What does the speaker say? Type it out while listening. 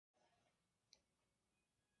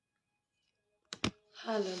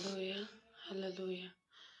Hallelujah, hallelujah.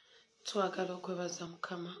 Twagala okwebaza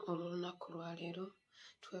Mukama olw'olunaku lwaleero.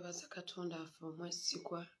 Twebaza Katonda waffe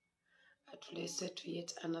omwesigwa atuleese to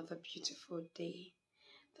yet another beautiful day.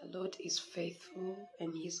 The Lord is faithful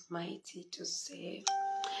and He is mighty to save.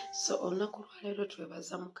 So olunaku lwaleero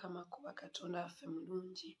twebaza Mukama kuba Katonda waffe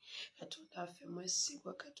mulungi, Katonda waffe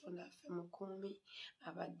mwesigwa, Katonda waffe mukuumi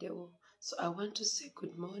abaddewo. So I want to say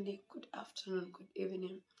good morning, good afternoon, good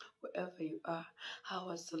evening, wherever you are. How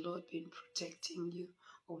has the Lord been protecting you?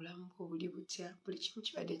 Obulamu bwo buli butya? Buli kimu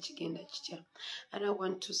kibadde kigenda kitya? And I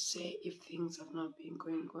want to say, if things have not been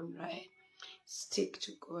going on right, stick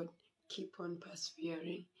to God, keep on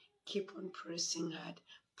persevering, keep on pressing hard,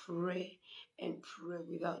 pray and pray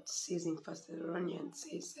without ceasing. First Thessalonians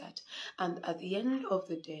says that. And at the end of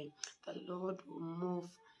the day, the Lord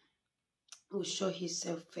will show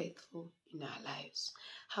Himself faithful in our lives.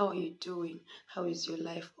 How are you doing? How is your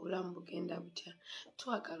life? Obulamu bugenda butya?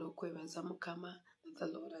 Twagala okwebaza Mukama that the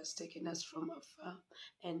Lord has taken us from afar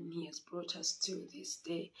and He has brought us to this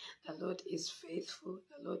day. The Lord is faithful.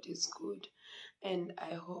 The Lord is good. And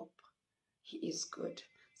I hope He is good.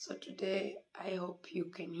 So today, I hope you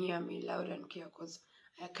can hear me loud and clear because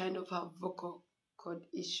I kind of have vocal cord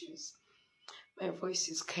issues. My voice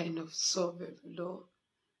is kind of so very low,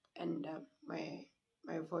 and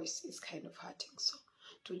my voice is kind of hurting. So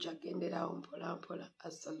tujagendera mpola mpola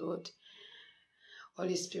as the Lord,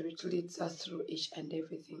 Holy Spirit leads us through each and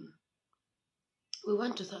everything. We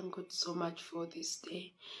want to thank God so much for this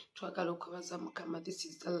day. Twagala okwebaza Mukama, this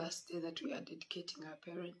is the last day that we are dedicating our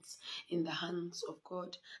parents in the hands of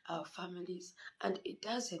God, our families, and it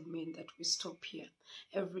doesn't mean that we stop here.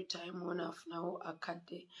 Every time one of now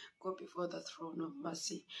akadde, go before the throne of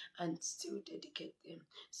mercy and still dedicate them.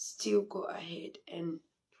 Still go ahead and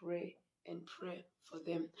pray for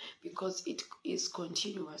them, because it is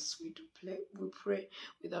continuous. We pray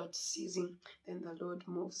without ceasing. Then the Lord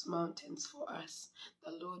moves mountains for us.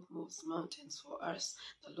 The Lord moves mountains for us.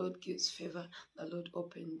 The Lord gives favor. The Lord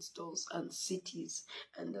opens doors and cities,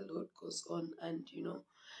 and the Lord goes on and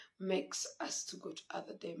makes us to go to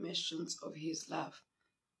other dimensions of His love.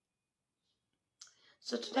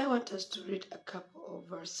 So today I want us to read a couple of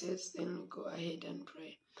verses, then we'll go ahead and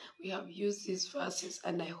pray. We have used these verses,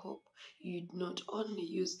 and I hope you not only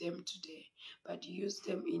use them today, but use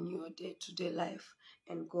them in your day-to-day life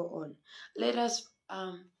and go on. Let us,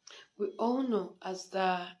 we all know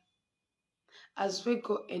as we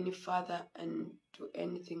go any further and do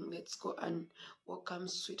anything, let's go and welcome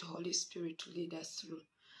sweet Holy Spirit to lead us through.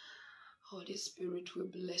 Holy Spirit, we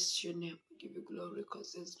bless your name. We give you glory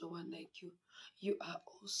because there's no one like you. You are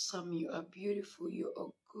awesome. You are beautiful. You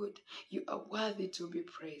are good. You are worthy to be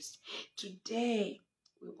praised. Today,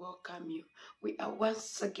 we welcome you. We are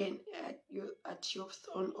once again at your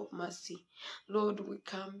throne of mercy. Lord, we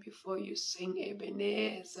come before you saying,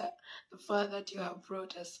 Ebenezer, the Father that you have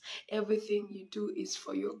brought us. Everything you do is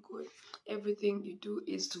for your good. Everything you do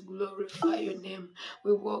is to glorify your name.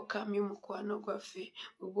 We welcome you, Mukwano Gwafe.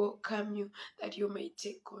 We welcome you that you may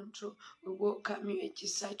take control. We welcome you,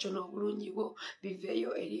 ekisa kyo n'obulungi bwo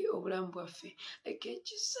biveeyo eri obulamu bwaffe. Leka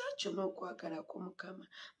ekisa kyo n'okwagala kw'Omukama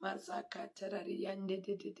mazaakatara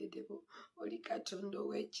lyandedededebo. Oli Katonda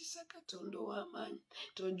ow'ekisa, Katonda ow'amaanyi,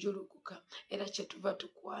 tojulukuka. Era kyetuva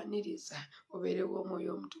tukwaniriza obeerewo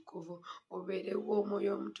Omwoyo Omutukuvu, obeerewo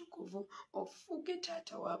Omwoyo Omutukuvu, ofuge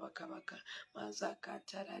Taata w'abakabaka.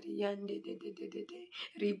 Mazaakatara lyandedededede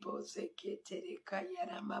ribozeketereka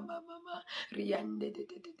yaramamama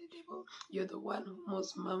ryandedededebo. You're the one who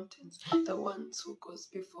moves mountains, the one who goes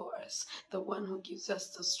before us, the one who gives us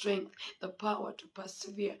the strength, the power to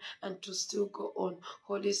persevere and to still go on.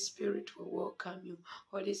 Holy Spirit, we welcome you.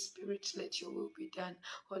 Holy Spirit, let your will be done.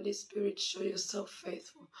 Holy Spirit, show yourself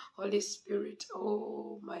faithful. Holy Spirit,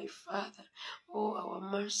 oh my Father, oh our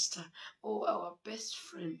Master, oh our best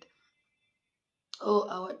friend, oh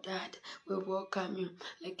our Dad, we welcome you.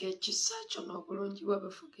 Leka ekisa kyo n'obulungi bwo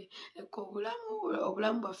bifuge. Leka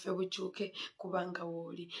obulamu bwaffe bukyuke kubanga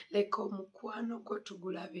wooli. Leka omukwano gwo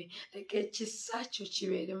tugulabe. Leka ekisa kyo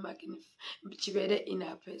kibeere in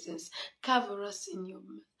our presence. Cover us in your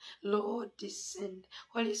Lord, descend.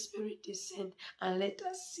 Holy Spirit, descend and let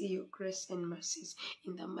us see your grace and mercies.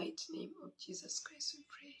 In the mighty name of Jesus Christ we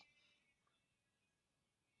pray.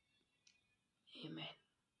 Amen.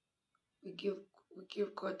 We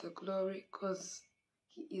give God the glory because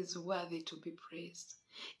He is worthy to be praised.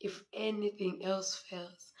 If anything else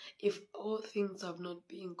fails, if all things have not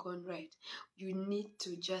been gone right, you need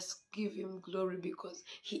to just give him glory because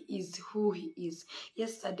he is who he is.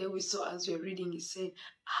 Yesterday we saw as we were reading, he said,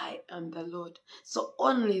 I am the Lord. So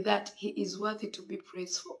only that, he is worthy to be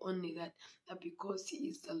praised for only that because he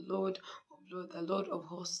is the Lord of Lords, the Lord of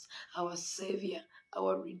hosts, our Savior,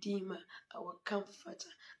 our Redeemer, our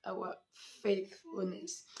Comforter, our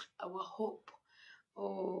faithfulness, our hope.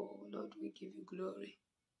 Oh, Lord, we give you glory.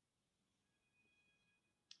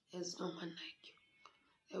 There's no one like you.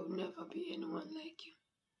 There will never be anyone like you.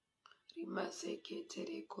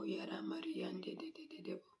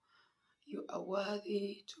 You are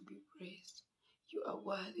worthy to be praised. You are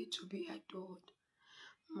worthy to be adored.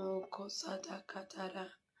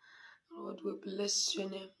 Lord, we bless your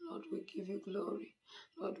name. Lord, we give you glory.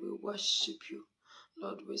 Lord, we worship you.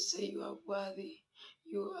 Lord, we say you are worthy.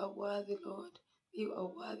 You are worthy, Lord. You are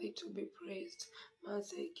worthy to be praised.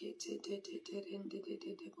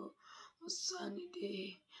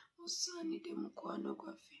 Osanide mukwano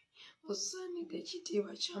gwaffe, osanide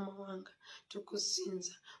ekitiibwa ky'amawanga,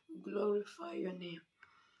 tukusinza. We glorify your name.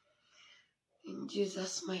 In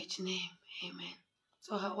Jesus' mighty name, amen.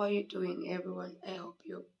 So how are you doing, everyone? I hope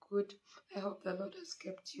you're good. I hope the Lord has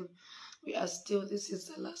kept you. This is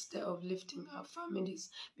the last day of lifting our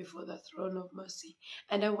families before the throne of mercy.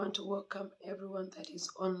 And I want to welcome everyone that is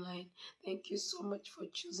online. Thank you so much for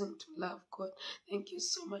choosing to love God. Thank you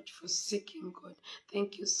so much for seeking God.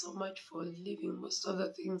 Thank you so much for leaving most of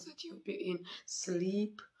the things that you've been in.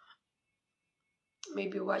 Sleep,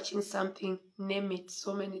 maybe watching something, name it,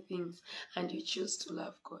 so many things, and you choose to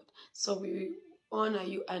love God. So we honor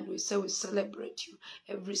you and we say we celebrate you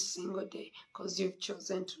every single day because you've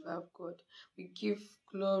chosen to love God. We give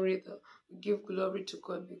glory to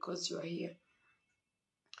God because you are here.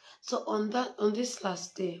 So on this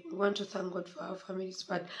last day, we want to thank God for our families,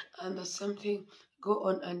 but and the same thing, go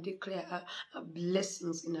on and declare our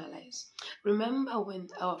blessings in our lives. Remember when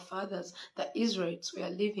our fathers, the Israelites, were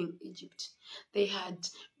leaving Egypt, they had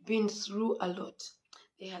been through a lot.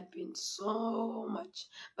 They had been so much,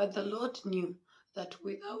 but the Lord knew that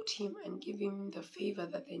without him and giving him the favor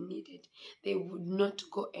that they needed, they would not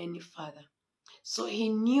go any further. So he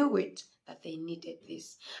knew it, that they needed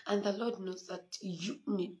this. And the Lord knows that you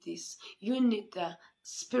need this. You need the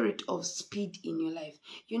spirit of speed in your life.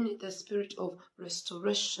 You need the spirit of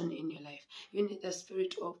restoration in your life. You need the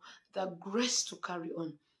spirit of the grace to carry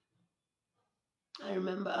on. I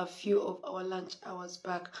remember a few of our lunch hours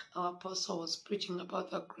back, our apostle was preaching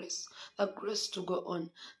about the grace to go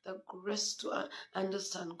on, the grace to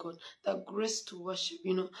understand God, the grace to worship,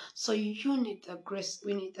 So you need the grace.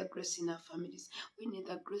 We need the grace in our families. We need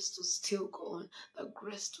the grace to still go on, the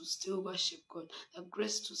grace to still worship God, the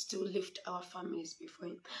grace to still lift our families before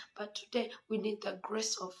him. But today, we need the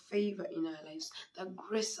grace of favor in our lives, the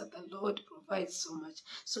grace that the Lord provides so much.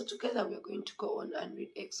 So together, we are going to go on and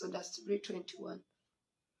read Exodus 3:21.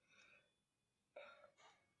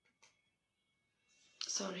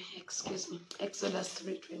 Exodus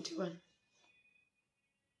 3:21.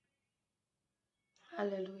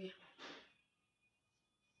 Hallelujah.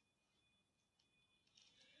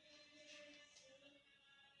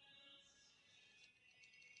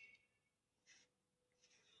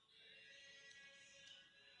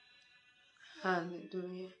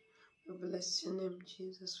 Hallelujah. We bless your name,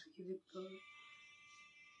 Jesus. We give you glory.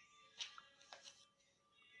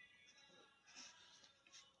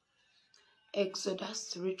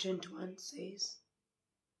 Exodus 3:21 says,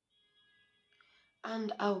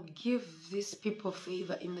 and I'll give these people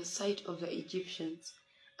favor in the sight of the Egyptians,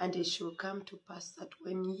 and it shall come to pass that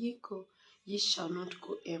when ye go, ye shall not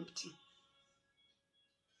go empty.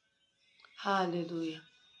 Hallelujah.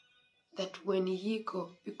 That when ye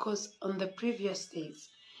go, because on the previous days,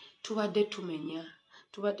 tubadde tumenya,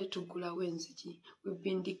 tubadde tugulawo enzigi, we've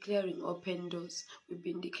been declaring open doors, we've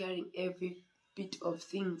been declaring every bit of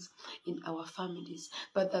things in our families.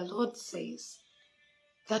 But the Lord says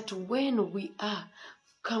that when we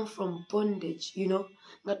come from bondage,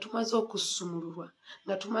 nga tumaze okusumululwa,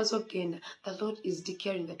 nga tumaze okgenda, the Lord is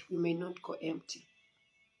declaring that we may not go empty.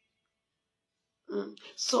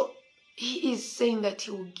 So he is saying that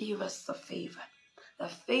he will give us the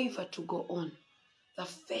favor to go on, the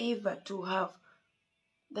favor to have,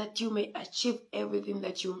 that you may achieve everything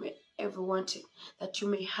that you may ever wanted, that you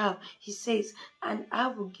may have. He says, and I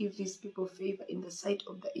will give these people favor in the sight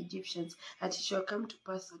of the Egyptians, and it shall come to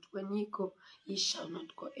pass that when ye go, ye shall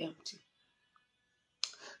not go empty.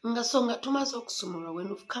 When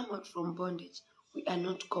we've come out from bondage, we are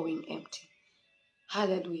not going empty.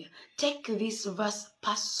 Hallelujah. Take this verse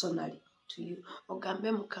personally to you.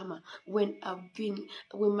 Ogambe Mukama, when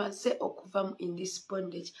we must say okuva in this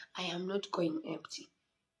bondage, I am not going empty.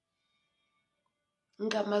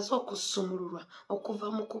 Nga maze okusumululwa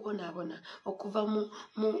okuva mu kubonaabona okuva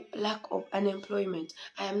mu lack of unemployment.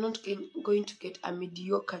 I am not going to get a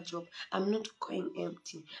mediocre job. I'm not going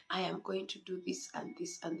empty. I am going to do this and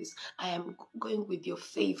this and this. I am going with your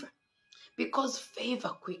favor. Because favor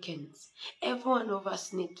quickens. Every one of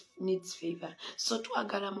us needs favor. So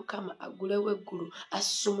twagala Mukama agulewo eggulu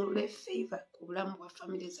asumulule favor ku bulamu bwa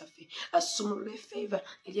family zaffe, asumulule favor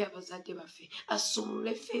eri abazadde baffe,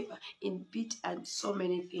 asumulule favor in bit and so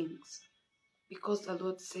many things. Because the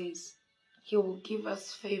Lord says He will give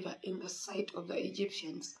us favor in the sight of the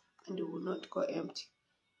Egyptians and we will not go empty.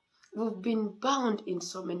 We've been bound in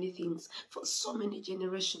so many things for so many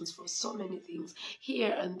generations, for so many things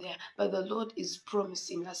here and there. But the Lord is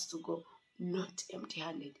promising us to go not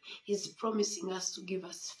empty-handed. He's promising us to give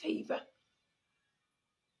us favor.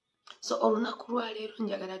 So olunaku lwa leero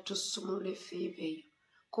njagala tusumulule favor eyo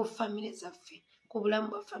ku family zaffe, ku bulamu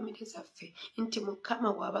bwa family zaffe, nti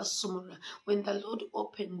Mukama bw'abasumulula. When the Lord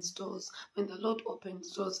opens doors,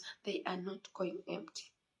 they are not going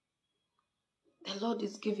empty. The Lord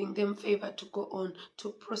is giving them favor to go on,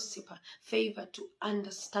 to prosper, favor to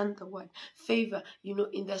understand the word, favor,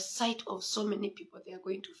 in the sight of so many people they are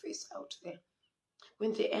going to face out there.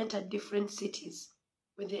 When they enter different cities,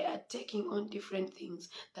 when they are taking on different things,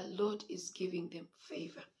 the Lord is giving them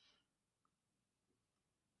favor.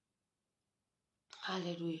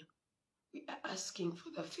 Hallelujah. We are asking for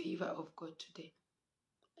the favor of God today.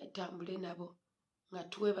 Etambule nabo. Nga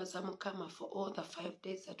tuwebaza Mukama for all the 5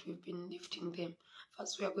 days that we've been lifting them.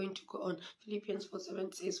 First, we are going to go on. Philippians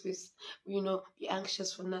 4:7 says, be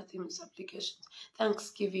anxious for nothing with supplications,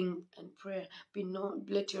 thanksgiving and prayer. Be known,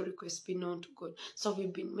 let your requests be known to God. So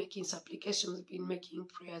we've been making supplications, we've been making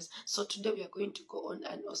prayers. So today we are going to go on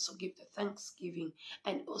and also give the thanksgiving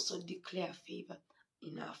and also declare favor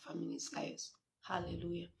in our families' lives.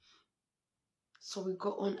 Hallelujah. So we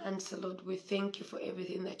go on and say, Lord, we thank you for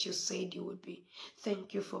everything that you said you would be.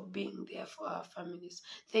 Thank you for being there for our families.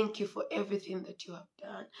 Thank you for everything that you have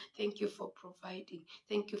done. Thank you for providing.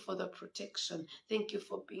 Thank you for the protection. Thank you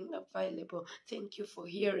for being available. Thank you for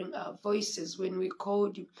hearing our voices when we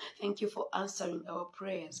called you. Thank you for answering our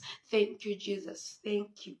prayers. Thank you, Jesus.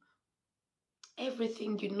 Thank you.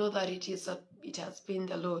 Everything you know that it has been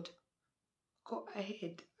the Lord. Go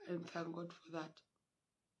ahead and thank God for that.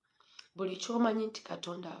 Buli kyomanyi nti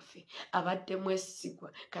Katonda waffe abadde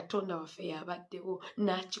mwesigwa, Katonda waffe yabaddewo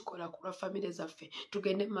n'akikola ku lwa famire zaffe.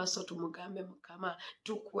 Tugende mu maaso tumugambe Mukama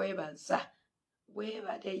tukwebaza.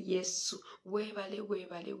 Weebale Yesu, weebale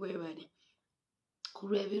weebale weebale ku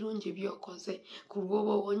lw'ebirungi by'okoze, ku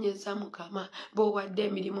lw'oba owonyeza Mukama, bw'owadde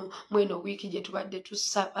emirimu mweno wiiki gye tubadde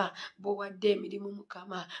tusaba, bw'owadde emirimu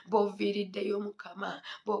Mukama, bw'oviiriddeyo Mukama,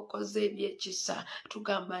 bw'okoze ebyekisa,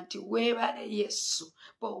 tugamba nti weebale Yesu,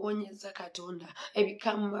 bw'owonyeza Katonda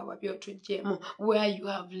ebikamubwa by'otuggyeemu, where you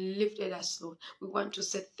have lifted us, Lord. We want to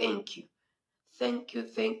say thank you. Thank you,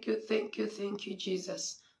 thank you, thank you, thank you,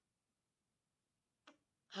 Jesus.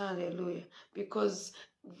 Hallelujah. Because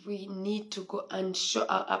we need to go and show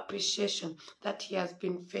our appreciation that He has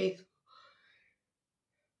been faithful.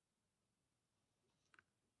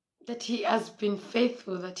 That He has been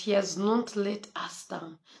faithful, that He has not let us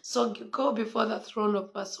down. So go before the throne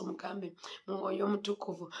of mercy,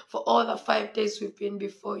 for all the 5 days we've been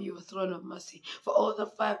before your throne of mercy, for all the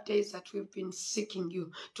 5 days that we've been seeking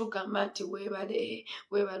you. Tugamati webale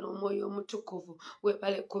omwoyo omutukuvu,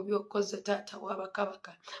 webale kubyokoze tata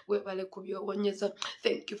wabakabaka, webale kubyowonyeza.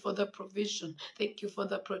 Thank you for the provision. Thank you for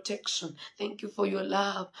the protection. Thank you for your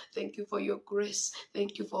love. Thank you for your grace.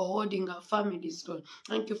 Thank you for holding our families, Lord.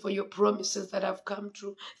 Thank you for your promises that have come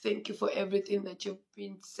true. Thank you for everything that you've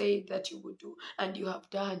been said that you would do and you have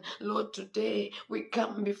done. Lord, today we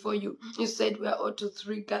come before you. You said we are all to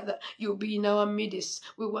three gather. You'll be in our midst.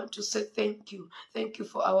 We want to say thank you. Thank you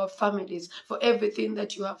for our families, for everything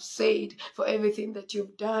that you have said, for everything that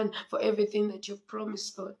you've done, for everything that you've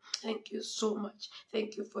promised, Lord. Thank you so much.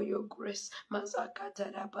 Thank you for your grace.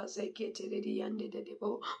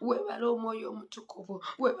 Webale omwoyo omutukuvu,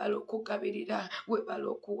 webale okugabirira, webale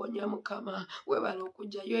okuwonya Mukama, webale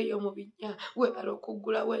okugyayo eyo mu binnya, webale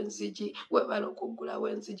okuggulawo enzigi, webale okuggulawo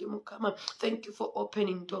enzigi Mukama. Thank you for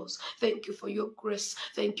opening doors. Thank you for your grace.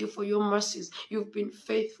 Thank you for your mercies. You've been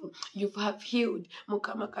faithful. You have healed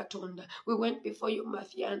Mukama Katonda. We went before you,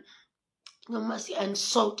 Matthew, Your mercy and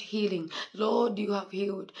sought healing. Lord, you have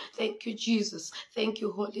healed. Thank you, Jesus. Thank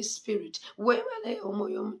you, Holy Spirit. Webale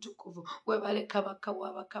omoyo mutukuvu. Webale kabaka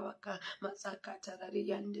wabakabaka. Mazaka tarari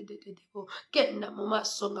yande dededebo. Genda mu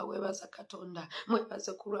maaso nga webaza Katonda.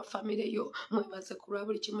 Mwebaze kulwa famire yo. Mwebaze kulwa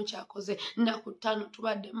buli kimu kyakoze. Nnaku ttaano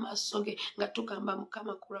tubadde mu maaso ge nga tugamba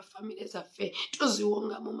Mukama kulwa famire zaffe.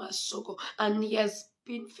 Tuziwonga mu maaso go. And he has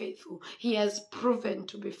been faithful. He has proven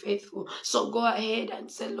to be faithful. So go ahead and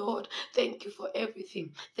say, Lord, thank you for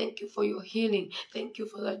everything. Thank you for your healing. Thank you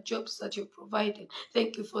for the jobs that you've provided.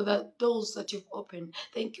 Thank you for the doors that you've opened.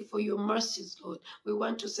 Thank you for your mercies, Lord. We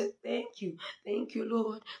want to say thank you. Thank you,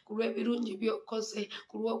 Lord. Kulwa ebirungi by'okoze,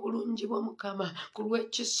 kulwa obulungi bwo Mukama, kulwa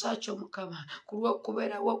ekisa kyo Mukama, kulwa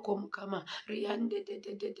okubeerawo kwo Mukama.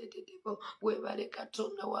 Riyandedededededebo. Weebale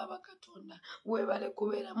Katonda w'aba Katonda. Weebale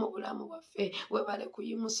kubeera mu bulamu bwaffe. Weebale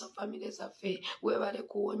kuyimusa famire zaffe. Weebale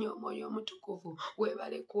kuwonya omwoyo omutukuvu.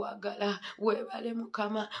 Weebale kuwagala. Weebale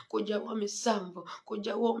Mukama kujjawo misanvu,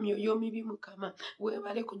 kujjawo myoyo mibi Mukama.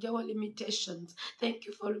 Weebale kujjawo limitations. Thank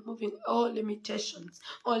you for removing all limitations,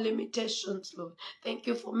 Lord. Thank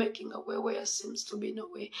you for making a way where there seems to be no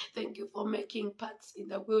way. Thank you for making paths in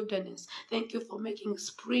the wilderness. Thank you for making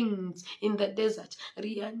springs in the desert.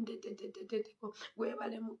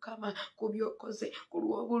 Weebale Mukama kubyokoze,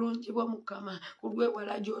 kulwa obulungi bwo Mukama,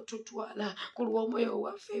 kulwewala gy'otutwala, kulwa omwoyo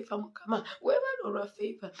wa favor Mukama. Weebale olwa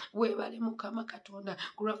favor. Weebale Mukama Katonda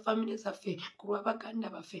kulwa famire zaffe, kulwa baganda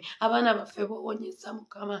baffe, abaana baffe bowonyeza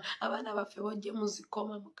Mukama, abaana baffe bojje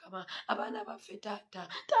muzikoma Mukama, abaana baffe taata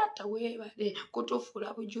weebale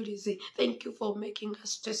kutufuula bujulizi. Thank you for making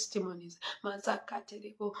us testimonies.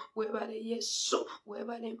 Mazakaterebo. Weebale Yesu,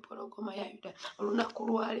 weebale empologoma ya Yuda. Olunaku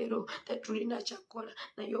lwaleero tetulina kyakola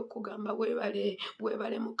naye okugamba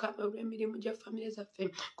weebale Mukama olw'emirimu gya famire zaffe.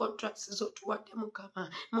 Contracts z'otuwadde Mukama,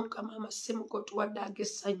 amasimu g'otuwadde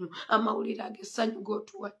ag'essanyu, amawulire ag'essanyu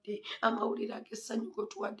g'otuwadde,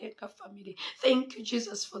 nka family. Thank you,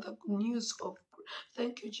 Jesus, for the good news of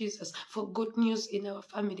Thank you, Jesus, for good news in our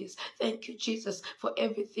families. Thank you, Jesus, for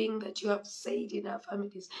everything that you have said in our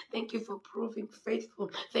families. Thank you for proving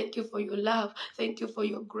faithful. Thank you for your love. Thank you for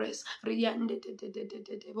your grace.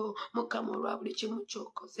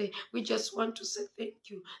 We just want to say thank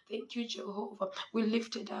you. Thank you, Jehovah. We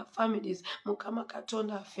lifted our families. Mukama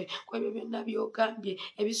Katonda affe kwebyo byonna by'ogambye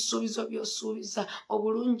ebisuubizo by'osuubiza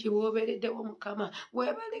obulungi bw'obeereddewo Mukama.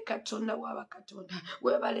 Weebale Katonda w'aba Katonda.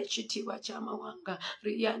 Weebale ekitiibwa ky'amawanga.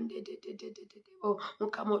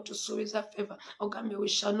 Mukama otusuubiza favor. Ogambye we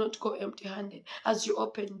shall not go empty handed. As you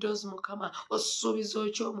open doors Mukama, osuubiza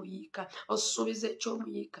ekyomuyiika, osuubiza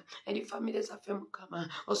ekyomuyiika eri famire zaffe Mukama,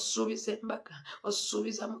 osuubiza embaga,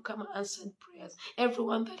 osuubiza Mukama answered prayers.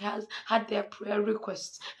 Everyone that has had their prayer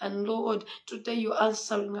requests, and Lord, today you're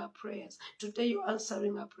answering our prayers. Today you're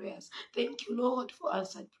answering our prayers. Thank you, Lord, for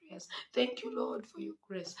answered prayers. Thank you, Lord, for your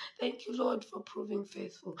grace. Thank you, Lord, for proving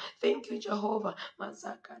faithful. Thank you, Jehovah.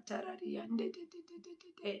 Mazakatara riande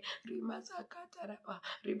rimazakataraba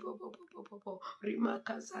ribobobobobo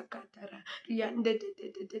rimakazakatara riande.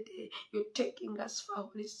 You're taking us for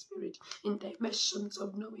Holy Spirit in dimensions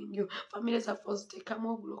of knowing you. Families of us take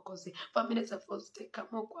more blokozi. Families of us take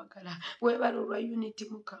more kwagala. Weebale olwa unity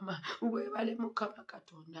Mukama. Weebale Mukama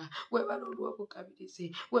Katonda. Weebale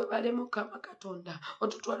olw'obukabirizi. Weebale Mukama Katonda.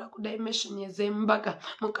 Otutwala ku dimension ez'embaga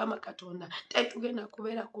Mukama Katonda. Tetugenda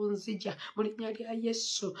kubeera ku nzija mu linnya lya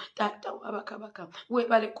Yesu taata w'abakabaka.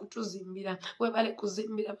 Weebale kutuzimbira. Weebale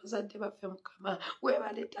kuzimbira bazadde baffe Mukama.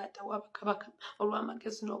 Weebale taata w'abakabaka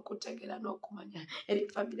olw'amagezi n'okutegeera n'okumanya eri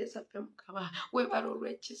famire zaffe Mukama. Weebale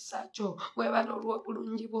olw'ekisa kyo. Weebale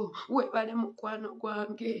olw'obulungi bwo. Weebale mukwano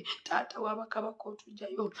gwange taata w'abakabaka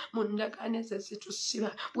otujjayo mu ndagaano ezo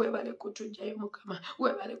ezitusiba. Weebale kutujjayo Mukama.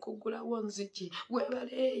 Weebale kugulawo nzigi.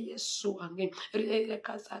 Weebale Yesu wange.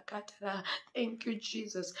 Rekazakatara. Thank you,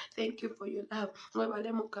 Jesus. Thank you for your love.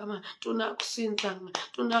 Weebale Mukama. Tunaakusinzanga.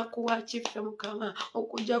 Tunaakuwa kiffe Mukama.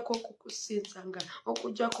 Okujjako okukusinzanga.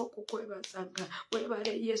 Okujjako okukwebazanga.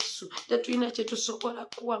 Weebale Yesu. Tetulina kye tusobola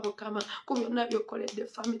kuwa Mukama ku byonna by'okoledde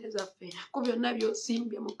famire zaffe, ku byonna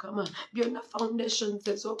by'osimbye Mukama, byonna foundations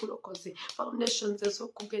ez'obulokozi, foundations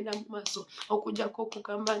ez'okugenda mu maaso, okujjako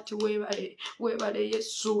okugamba nti weebale, weebale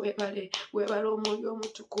Yesu, weebale, weebale omwoyo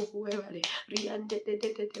omutukuvu, weebale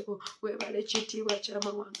riyandedededebo, weebale ekitiibwa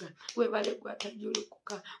ky'amawanga, weebale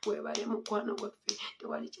gwatajulukuka, weebale mukwano gwaffe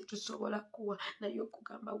tewali kye tusobola kuwa naye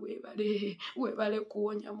okugamba weebale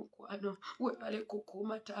kuwonya mukwano, weebale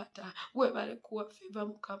kukuuma taata, weebale kuwa feva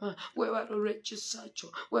mukama, weebale olw'ekisa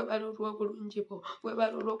kyo, weebale olw'obulungi bwo,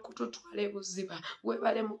 weebale olw'okututwala ebuziba,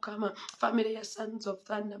 weebale mukama family ya Sons of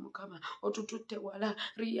Thunder mukama otututte wala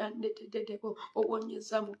riyandededebo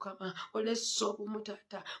owonyeza mukama olessa obumu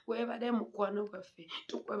taata, weebale mukwano gwaffe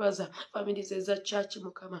tukwebaza families eza church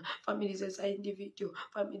mukama, families eza individual,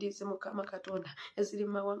 families mukama katonda eziri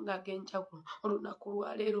mu mawanga ag'enjawulo olunaku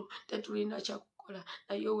lwaleero tetulina kyakukola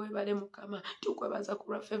naye weebale mukama tukwebaza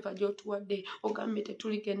ku lwa feva gy'otuwadde ogambye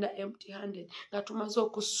tetuligenda empty handed nga tumaze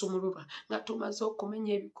okusumululwa nga tumaze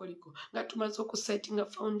okumenya ebikoligo nga tumaze okusettinga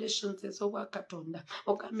foundations ez'obwakatonda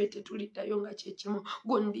ogambye tetuliddayo nga kyekimu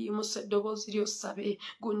gundiyimusa eddoboozi ly'osabe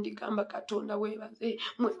gundigamba katonda weebaze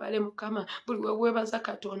mwebale mukama buli we weebaza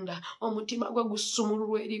katonda omutima gwe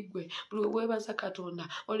gusumululwa eri ggwe buli we weebaza katonda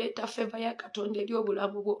oleeta feva ya katonda eri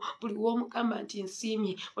obulamu bwo buli w'omugamba nti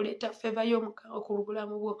nsiimye oleeta feva y'omukama ku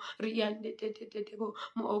bulamu bwo riyandedededebo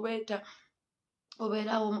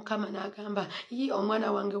obeerawo mukama n'agamba ye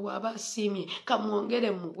omwana wange waba asiimye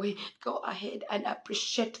kamwongere muwe. Go ahead and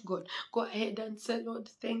appreciate God. Go ahead and say, Lord,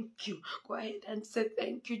 thank you. Go ahead and say,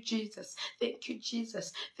 thank you, Jesus. Thank you,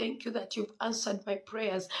 Jesus. Thank you that you've answered my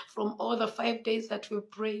prayers from all the 5 days that we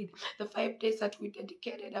prayed, the 5 days that we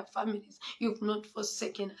dedicated our families. You've not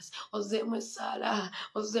forsaken us. Ozemwe sala,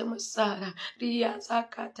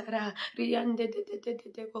 riyazakatara,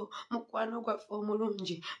 riyandededededebo, mukwano gwaffe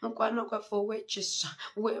omulungi, mukwano gwaffe ow'ekisa.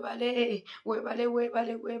 Weebale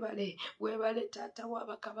taata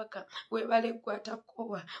w'abakabaka, weebale gwe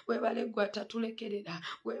atakoowa, weebale gwe atatulekerera,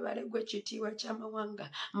 weebale gwe ekitiibwa ky'amawanga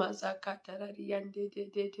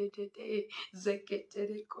mazakataraliyandedededede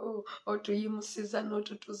zeketereko otuyimusiza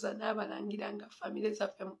n'otutuza n'abalangira nga famire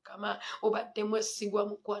zaffe mukama obadde mwesigwa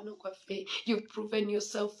mukwano gwaffe. You've proven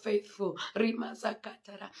yourself faithful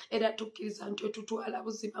rimazakatara era tukkiriza nti otutwala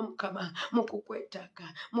buziba mukama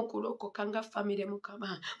mukukwetaaga mukulokoka nga famire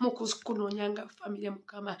mukama mukukunoonya nga famire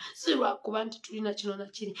mukama si lwakuba nti tulina kino na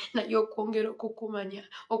kiri naye okwongera okukumanya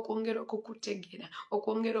okwongera okukutegeera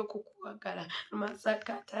okwongera okukuwagala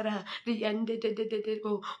mazakatara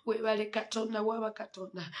liyandededededebo weebale katonda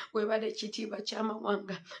w'abakatonda weebale ekitiibwa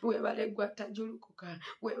ky'amawanga weebale gwe atajulukuka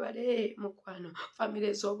weebale mukwano famire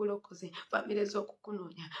ez'obulokozi famire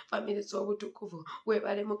ez'okukunoonya famire ez'obutukuvu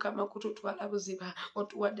weebale mukama kututwala buziba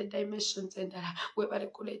otuwadde dimensions endala weebale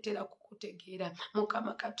kuleetera kukutegeera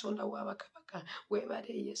mukama katonda w'abakabaka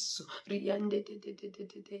weebale yesu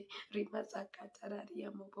riyandededededede rimazakatara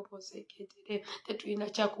liyamubobozeketere tetulina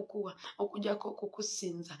kyakukuwa okujjako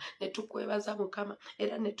okukusinza ne tukwebaza mukama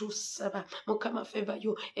era ne tusaba mukama feva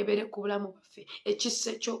yo ebeere ku bulamu bwaffe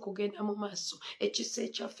ekisa eky'okugenda mu maaso ekisa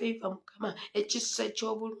ekya feva mukama ekisa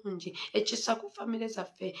eky'obulungi ekisa ku famire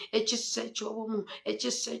zaffe ekisa eky'obumu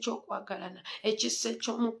ekisa eky'okwagalana ekisa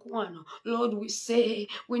eky'omukwano. Lord, we say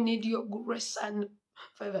we need your grace and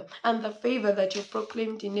favor and the favor that you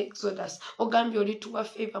proclaimed in Exodus. Ogambye olituwa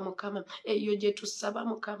favor mukama eyo gye tusaba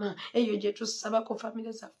mukama eyo gye tusaba ku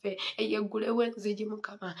famire zaffe eyeggulewo enzigi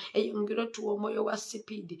mukama eyongere otuwa omwoyo wa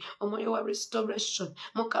sipiidi omwoyo wa restoration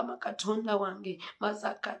mukama katonda wange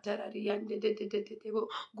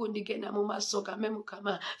mazakataraliyandededededebo gundigenda mu maaso game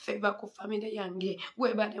mukama favor ku famire yange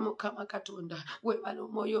weebale mukama katonda weebale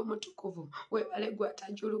omwoyo omutukuvu weebale gwe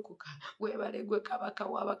atajulukuka weebale gwe kabaka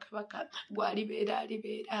w'abakabaka gwalibeera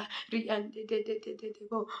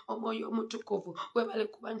riyandededededebo omwoyo omutukuvu weebale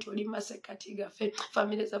kuba nti oli masekati gaffe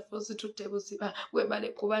famire zaffe ozitutte buziba weebale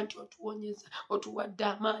kuba nti otuwonyeza otuwadde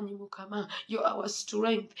amaanyi mukama yo our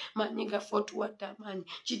strength maanyi gaffe otuwadde amaanyi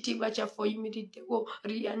kitiibwa kyaffe oyimiriddewo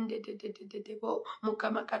riyandededededebo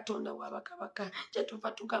mukama katonda w'abakabaka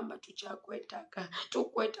kyetuva tugamba tukyakwetaaga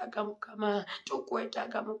tukwetaaga mukama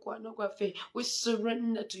tukwetaaga mukwano gwaffe. We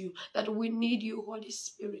surrender to you that we need you Holy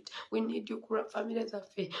Spirit, we need you kula famire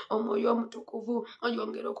zaffe omwoyo omutukuvu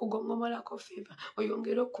oyongere okugongomolako feva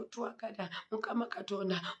oyongere okutwagala mukama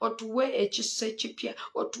katonda otuwe ekisa ekipya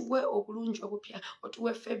otuwe obulungi obupya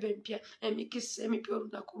otuwe feva empya emikisa emipya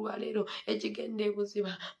olunaku lwaleero egigenda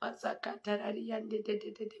ebuziba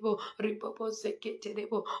mazakataraliyandedededebo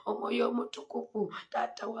ribobozeketerebo omwoyo omutukuvu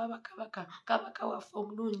taata w'abakabaka kabaka waffe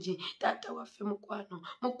omulungi taata waffe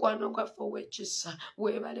mukwano gwaffe ow'ekisa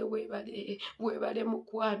weebale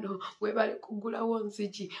mukwano weebale kugulawo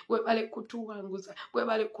nzigi weebale kutuwanguza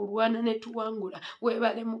weebale kulwana ne tuwangula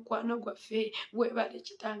weebale mukwano gwaffe weebale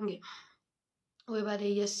kitange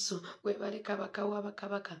Webale Yesu, webale kabaka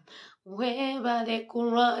wabakabaka, webale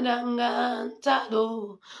kulwana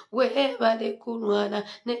ngantalo, webale kulwana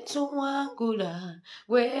netuwangula,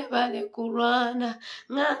 webale kulwana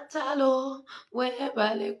ngantalo,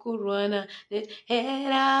 webale kulwana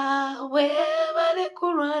era, webale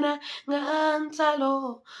kulwana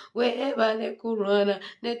ngantalo, webale kulwana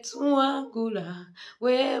netuwangula,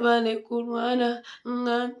 webale kulwana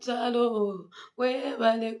ngantalo,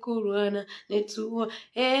 webale kulwana netuwa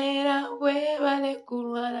era, webale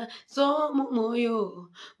kulwana somu moyo,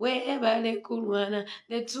 webale kulwana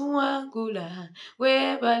netuwangula,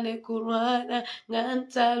 webale kulwana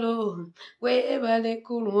ngantalo, webale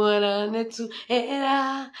kulwana netu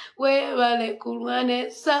era, webale kulwana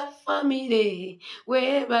esa famile,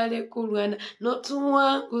 webale kulwana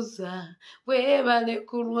notuwanguza, webale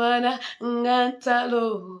kulwana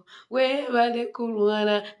ngantalo, webale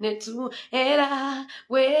kulwana netu era,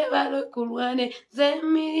 webale kulwane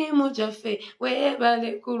zemirimu jaffe,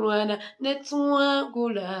 webale kulwana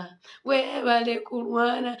netuwangula, webale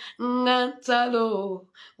kulwana ngantalo,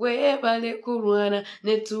 webale kulwana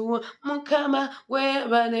netuwa mukama,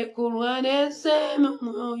 webale kulwana esemu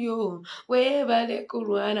moyo, webale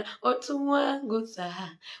kulwana otuwanguza,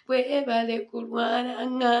 webale kulwana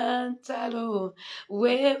ngantalo,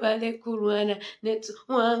 webale kulwana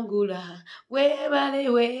netuwangula, webale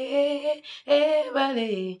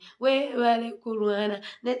webale kulwana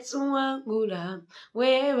netuwangula,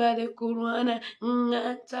 webale kulwana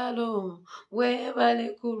ngantalo, webale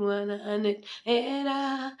kulwana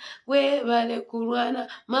era, webale kulwana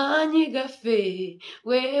manyi gaffe,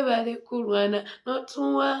 webale kulwana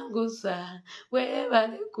notuwanguza,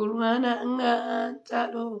 webale kulwana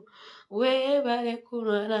ngantalo, webale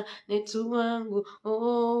kulwana netuwangu,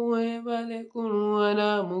 oh webale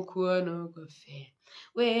kulwana mukwano gwaffe,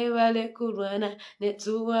 webale kulwana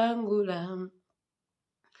netuwangula,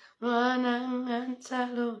 mwana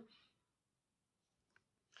ngantalo,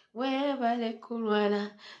 webale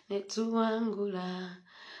kulwana netuwangula,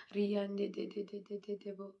 riyande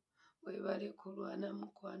dededededebo, webale kulwana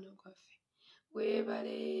mukwano gwaffe,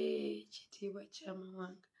 webale ekitiibwa kya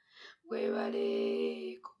mawanga, webale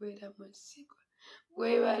kubeera mwesigwa,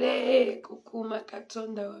 webale kukuuma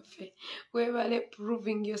Katonda waffe, webale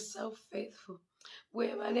proving yourself faithful,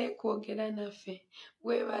 webale kwogera naffe,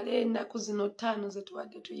 webale ennaku zino 5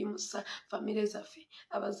 zetuwadde tuyimusa famire zaffe,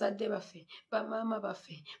 abazadde baffe, bamaama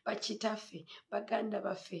baffe, bakitaffe, baganda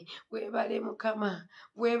baffe, webale Mukama,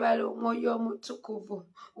 webale omwoyo omutukuvu,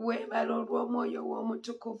 webale olw'omwoyo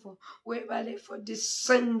w'omutukuvu, webale for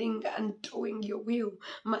descending and doing your will,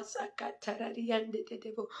 masaka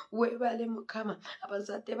tarariyandededebo, webale Mukama,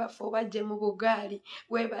 abazadde baffe obajje mu bugaali,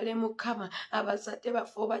 webale Mukama, abazadde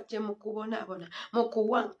baffe obajje mu kubonaabona, mu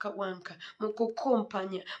kuwankawanka, mu kukumpanya,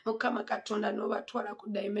 Mukama Katonda n'obatwala ku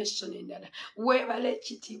dimension endala, webale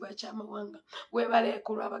ekitiibwa ky'amawanga, webale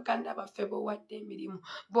ku lw'abaganda baffe b'owadde emirimu,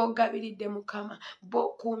 b'ogabiridde Mukama,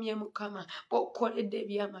 b'okuumye Mukama, b'okoledde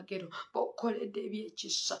ebyamagero, b'okoledde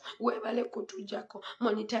ebyekisa, webale kutujjako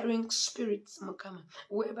monitoring spirits Mukama,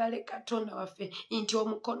 webale Katonda waffe nti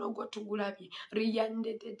omukono gwo tugulabye,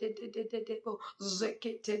 riyandededededebo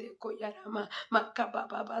zeketereko yarama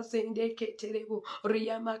makababa zendeketerebo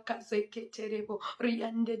riyamakazeketerebo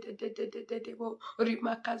riyandededededebo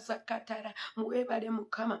rimakazakatara, webale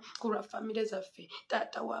Mukama ku lwa famire zaffe,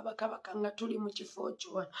 taata w'abakabaka nga tuli mu kifo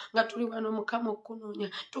kyo nga tuli wano Mukama okunoonya,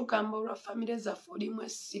 tugamba olwa famire zaffe oli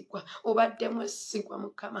mwesigwa, obadde mwesigwa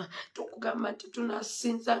Mukama, tukugamba nti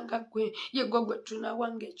tunasinzanga gwe, ye gwe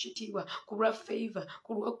tunawanga ekitiibwa ku lwa favor,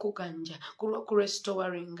 ku lw'okuganja, ku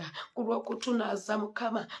lw'okurestoringa, ku lw'okutunaaza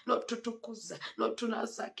Mukama, n'otutukuza,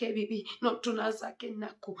 n'otunaazaako ebibi, n'otunaazaako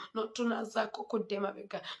ennaku, n'otunaazaako kudda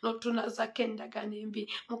emabega, n'otunaazaako endagaano embi,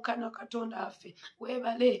 Mukama Katonda waffe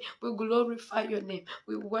webale, we glorify your name,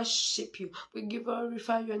 we worship you, we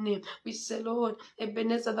glorify your name, we say Lord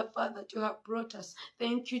Ebenezer, the Father that you have brought us,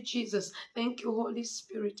 thank you Jesus, thank you Holy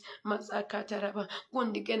Spirit, mazakataraba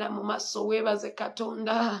kundigena mu maso, webaze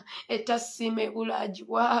Katonda etasiima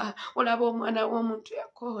ebulaagiwa, olaba omwana w'omuntu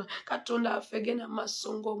yakoba Katonda waffe gena mu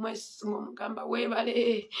maso ng'omwesigwa, omugamba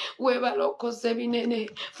webale, webale okoze binene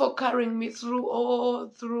for carrying me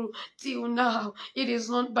through till now. It is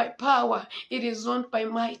not by power, it is not by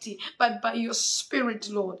mighty, but by your spirit,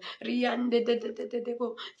 Lord.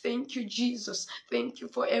 Thank you, Jesus. Thank you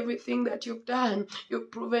for everything that you've done.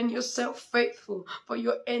 You've proven yourself faithful, for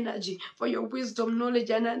your energy, for your wisdom,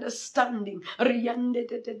 knowledge, and understanding.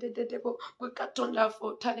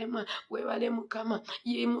 Webale Mukama,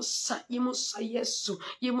 yimusa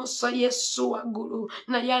Yesu waggulu,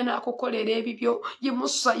 naye anaakukolera ebibi ebyo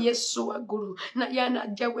yimusa Yesu waggulu naye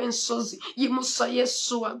anajjawo ensozi yimusa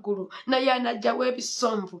Yesu waggulu naye anajjawo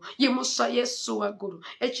ebisonvu yimusa Yesu waggulu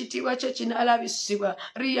ekitiibwa kye kinaalabisibwa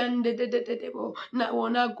riyandedededebo nawe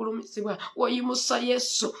onaagulumizibwa woyimusa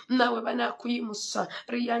Yesu nawe banaakuyimusa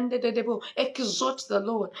riyandededebo exalt the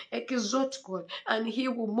Lord exalt God and he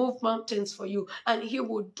will move mountains for you and he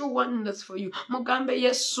will do wonders for you mugambe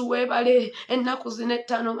Yesu weebale ennaku zino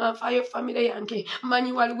ettaano nga nfaayo famire yange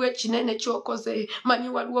manyi waliwo ekinene ky'okoze manyi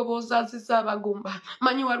waliwo b'ozaazizza abagumba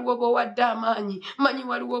manyi waliwo b'owadde amaanyi manyi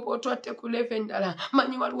waliwo b'otwadde ku leve endala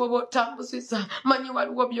manyi waliwo b'otambuzizza manyi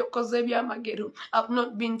waliwo by'okoze ebyamagero. I've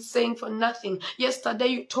not been saying for nothing. Yesterday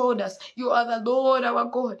you told us you are the Lord our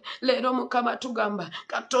God. Leero Mukama tugamba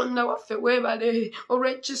Katonda waffe weebale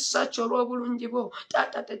olw'ekisa kyo olw'obulungi bwo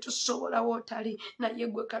taata tetusobola wootali naye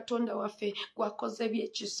gwe Katonda waffe gwakoze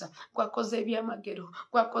ebyekisa gwakoze ebyamagero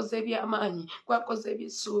gwakoze ebyamaanyi gwakoze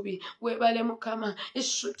ebyesuubi weebale Mukama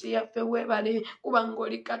essuti yaffe weebale kubanga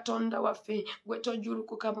oli Katonda waffe gwe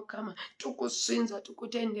tojulukuka Mukama tukusinza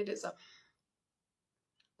tukutendereza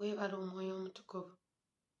weebale omwoyo omutukuvu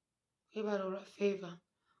weebale olwa favor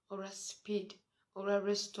olwa speed olwa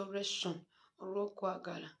restoration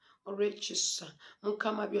olw'okwagala olw'ekisa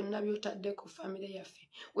Mukama byonna by'otadde ku famire yaffe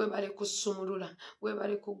weebale kusumulula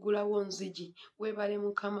weebale kuggulawo nzigi weebale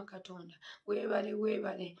Mukama Katonda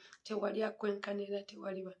weebale tewali akwenkanira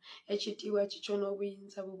tewaliba ekitiibwa kikyo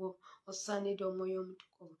n'obuyinza bubwo osaanidde omwoyo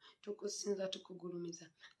omutukuvu tukusinza tukugulumiza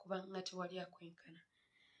kubanga tewali akwenkana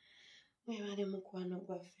weebale mukwano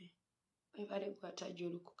gwaffe weebale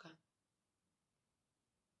gwatajulukuka.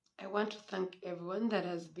 I want to thank everyone that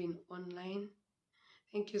has been online.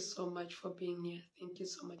 Thank you so much for being here. Thank you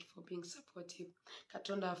so much for being supportive.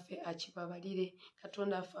 Katonda waffe akibabalire.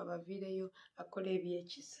 Katonda waffe abaviireyo akole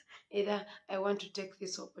ebyekisa. Era I want to take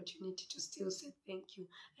this opportunity to still say thank you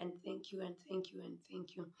and thank you and thank you and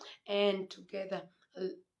thank you. And together,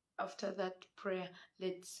 after that prayer,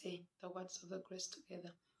 let's say the words of the grace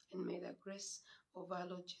together. And may the grace of our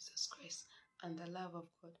Lord Jesus Christ and the love of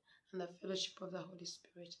God and the fellowship of the Holy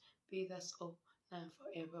Spirit be with us all now and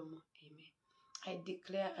forevermore. Amen. I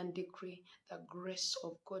declare and decree the grace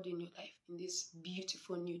of God in your life in this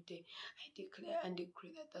beautiful new day. I declare and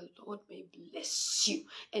decree that the Lord may bless you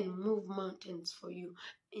and move mountains for you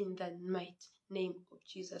in the mighty name of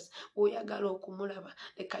Jesus. Oyagala okumulaba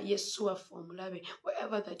leka Yesu waffe omulabe.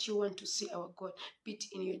 Wherever that you want to see our God, be it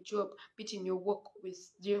in your job, be it in your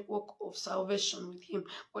walk of salvation with Him,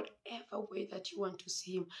 whatever way that you want to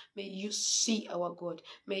see Him, may you see our God.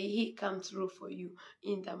 May He come through for you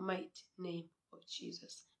in the mighty name of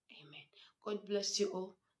Jesus. Amen. God bless you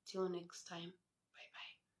all. Till next time.